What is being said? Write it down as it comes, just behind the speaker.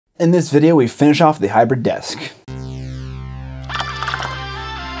In this video, we finish off the hybrid desk.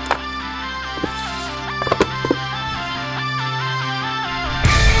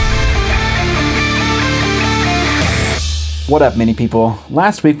 What up, mini people?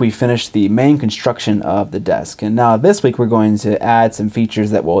 Last week we finished the main construction of the desk, and now this week we're going to add some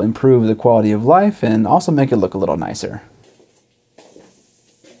features that will improve the quality of life and also make it look a little nicer.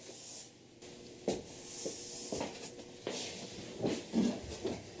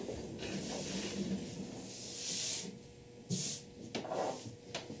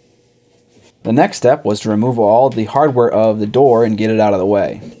 The next step was to remove all the hardware of the door and get it out of the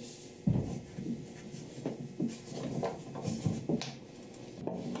way.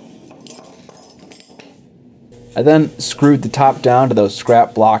 I then screwed the top down to those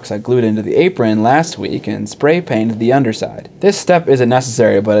scrap blocks I glued into the apron last week and spray painted the underside. This step isn't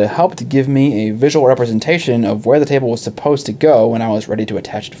necessary, but it helped to give me a visual representation of where the table was supposed to go when I was ready to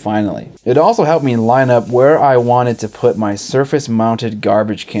attach it finally. It also helped me line up where I wanted to put my surface mounted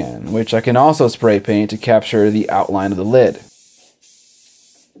garbage can, which I can also spray paint to capture the outline of the lid.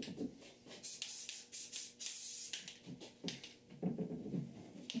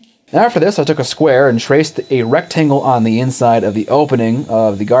 After this, I took a square and traced a rectangle on the inside of the opening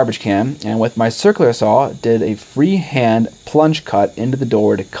of the garbage can, and with my circular saw, did a freehand plunge cut into the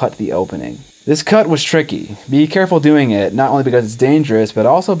door to cut the opening. This cut was tricky. Be careful doing it, not only because it's dangerous, but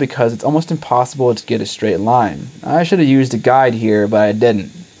also because it's almost impossible to get a straight line. I should have used a guide here, but I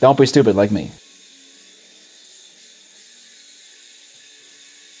didn't. Don't be stupid like me.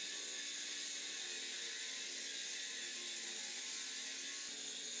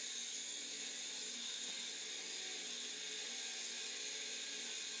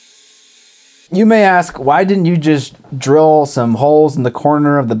 You may ask, why didn't you just drill some holes in the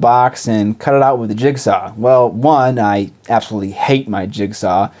corner of the box and cut it out with a jigsaw? Well, one, I absolutely hate my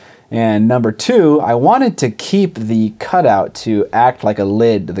jigsaw. And number two, I wanted to keep the cutout to act like a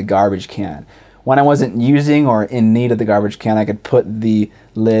lid to the garbage can. When I wasn't using or in need of the garbage can, I could put the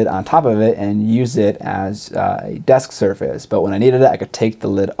lid on top of it and use it as a desk surface. But when I needed it, I could take the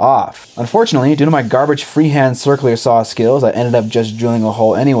lid off. Unfortunately, due to my garbage freehand circular saw skills, I ended up just drilling a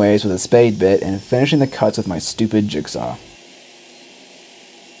hole anyways with a spade bit and finishing the cuts with my stupid jigsaw.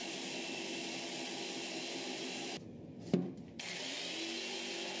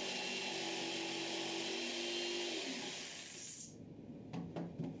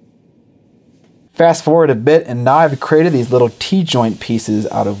 Fast forward a bit, and now I've created these little T-joint pieces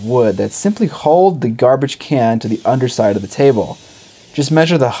out of wood that simply hold the garbage can to the underside of the table. Just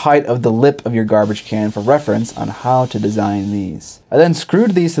measure the height of the lip of your garbage can for reference on how to design these. I then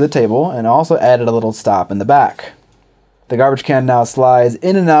screwed these to the table and also added a little stop in the back. The garbage can now slides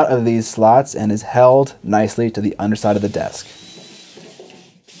in and out of these slots and is held nicely to the underside of the desk.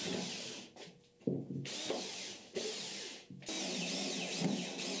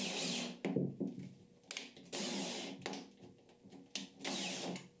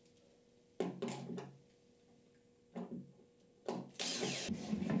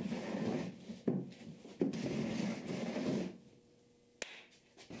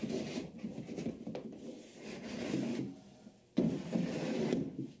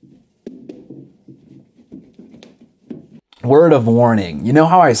 Word of warning, you know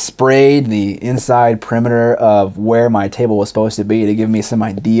how I sprayed the inside perimeter of where my table was supposed to be to give me some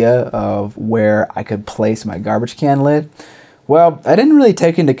idea of where I could place my garbage can lid? Well, I didn't really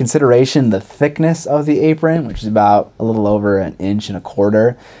take into consideration the thickness of the apron, which is about a little over 1.25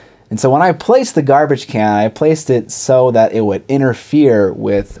 inches. And so when I placed the garbage can, I placed it so that it would interfere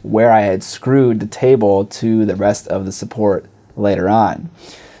with where I had screwed the table to the rest of the support later on.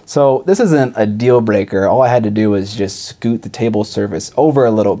 So this isn't a deal breaker. All I had to do was just scoot the table surface over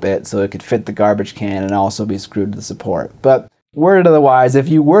a little bit so it could fit the garbage can and also be screwed to the support. But word otherwise, if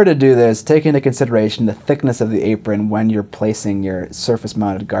you were to do this, take into consideration the thickness of the apron when you're placing your surface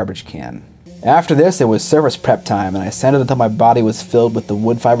mounted garbage can. After this, it was surface prep time, and I sanded until my body was filled with the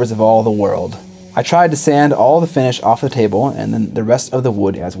wood fibers of all the world. I tried to sand all the finish off the table and then the rest of the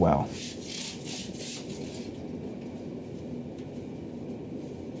wood as well.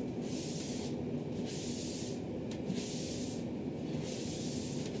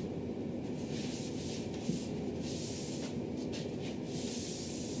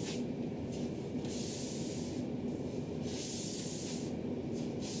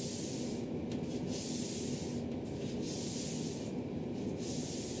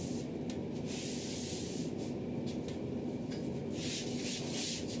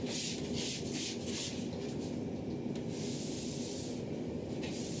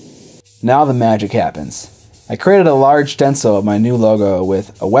 Now the magic happens. I created a large stencil of my new logo with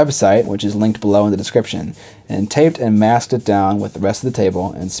a website, which is linked below in the description, and taped and masked it down with the rest of the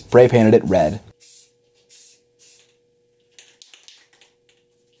table and spray painted it red.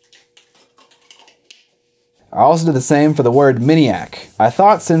 I also did the same for the word Miniac. I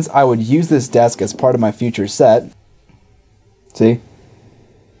thought since I would use this desk as part of my future set, see?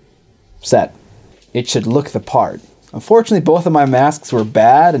 Set. It should look the part. Unfortunately, both of my masks were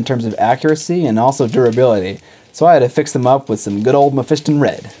bad in terms of accuracy and also durability, so I had to fix them up with some good old Mephiston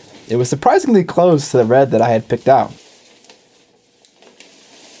red. It was surprisingly close to the red that I had picked out.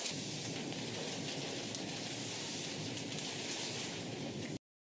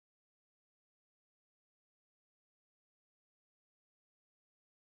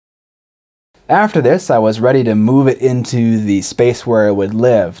 After this, I was ready to move it into the space where it would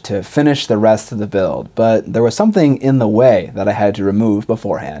live to finish the rest of the build, but there was something in the way that I had to remove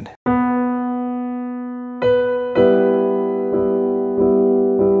beforehand.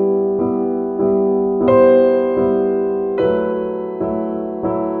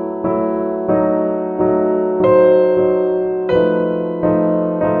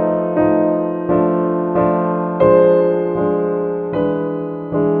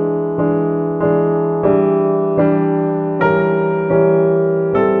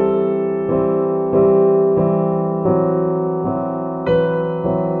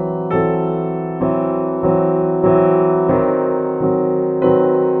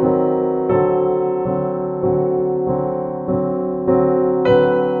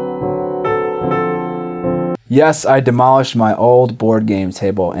 Yes, I demolished my old board game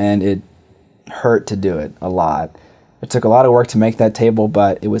table, and it hurt to do it a lot. It took a lot of work to make that table,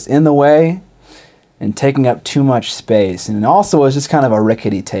 but it was in the way and taking up too much space. And it also was just kind of a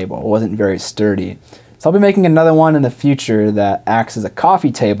rickety table. It wasn't very sturdy. So I'll be making another one in the future that acts as a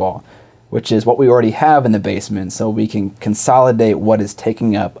coffee table, which is what we already have in the basement, so we can consolidate what is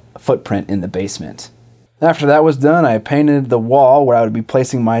taking up a footprint in the basement. After that was done, I painted the wall where I would be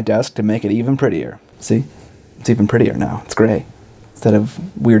placing my desk to make it even prettier. See? It's even prettier now. It's gray instead of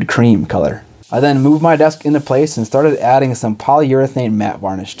weird cream color. I then moved my desk into place and started adding some polyurethane matte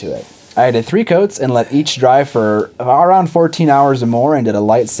varnish to it. I did 3 coats and let each dry for around 14 hours or more, and did a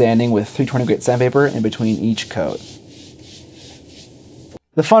light sanding with 320 grit sandpaper in between each coat.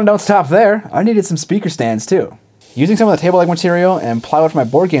 The fun don't stop there. I needed some speaker stands too. Using some of the table leg material and plywood for my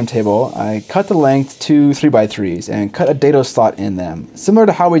board game table, I cut the length to 3x3s and cut a dado slot in them, similar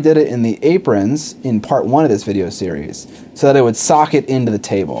to how we did it in the aprons in part 1 of this video series, so that it would socket into the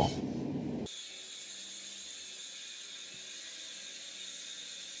table.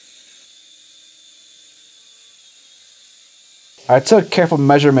 I took careful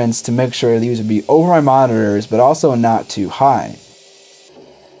measurements to make sure these would be over my monitors, but also not too high.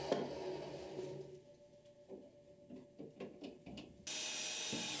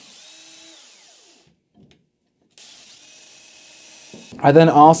 I then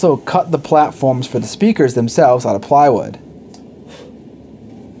also cut the platforms for the speakers themselves out of plywood.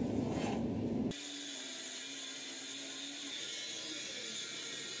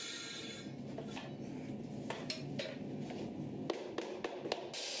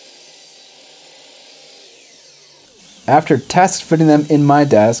 After test fitting them in my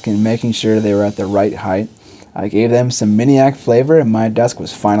desk and making sure they were at the right height, I gave them some Miniac flavor and my desk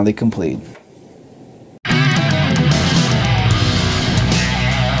was finally complete.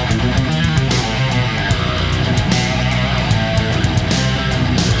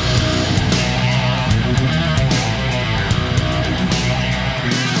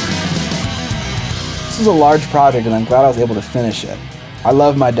 This was a large project and I'm glad I was able to finish it. I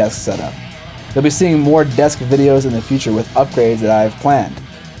love my desk setup. You'll be seeing more desk videos in the future with upgrades that I've planned.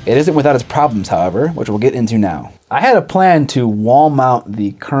 It isn't without its problems, however, which we'll get into now. I had a plan to wall mount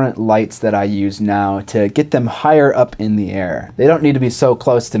the current lights that I use now to get them higher up in the air. They don't need to be so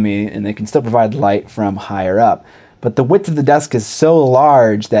close to me and they can still provide light from higher up. But the width of the desk is so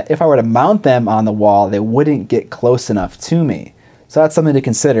large that if I were to mount them on the wall, they wouldn't get close enough to me. So that's something to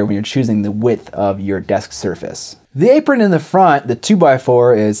consider when you're choosing the width of your desk surface. The apron in the front, the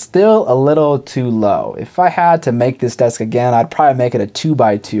 2x4, is still a little too low. If I had to make this desk again, I'd probably make it a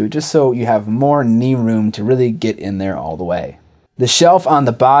 2x2, just so you have more knee room to really get in there all the way. The shelf on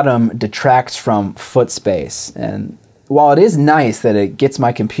the bottom detracts from foot space, and while it is nice that it gets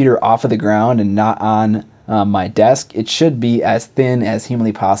my computer off of the ground and not on my desk, it should be as thin as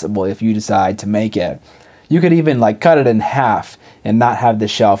humanly possible if you decide to make it. You could even cut it in half and not have the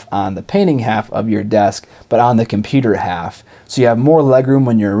shelf on the painting half of your desk, but on the computer half. So you have more legroom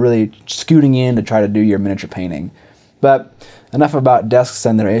when you're really scooting in to try to do your miniature painting. But enough about desks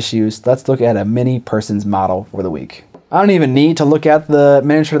and their issues. Let's look at a mini person's model for the week. I don't even need to look at the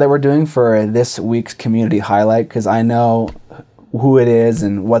miniature that we're doing for this week's community highlight because I know who it is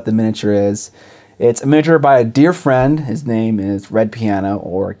and what the miniature is. It's a miniature by a dear friend. His name is Red Piano,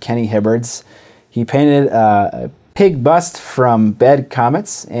 or Kenny Hibbards. He painted a pig bust from Bed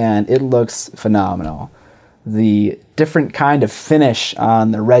Comets, and it looks phenomenal. The different kind of finish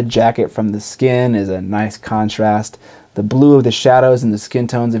on the red jacket from the skin is a nice contrast. The blue of the shadows and the skin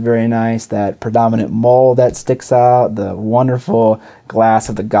tones are very nice. That predominant mole that sticks out, the wonderful glass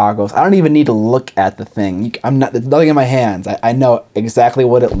of the goggles. I don't even need to look at the thing. There's nothing in my hands. I know exactly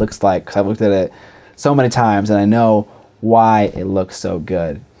what it looks like because I've looked at it so many times and I know why it looks so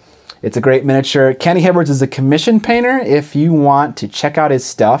good. It's a great miniature. Kenny Hibbards is a commission painter. If you want to check out his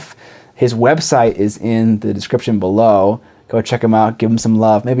stuff, his website is in the description below. Go check him out, give him some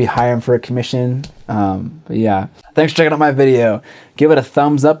love, maybe hire him for a commission. But yeah, thanks for checking out my video. Give it a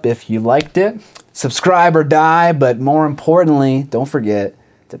thumbs up if you liked it. Subscribe or die, but more importantly, don't forget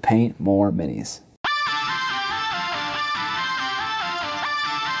to paint more minis.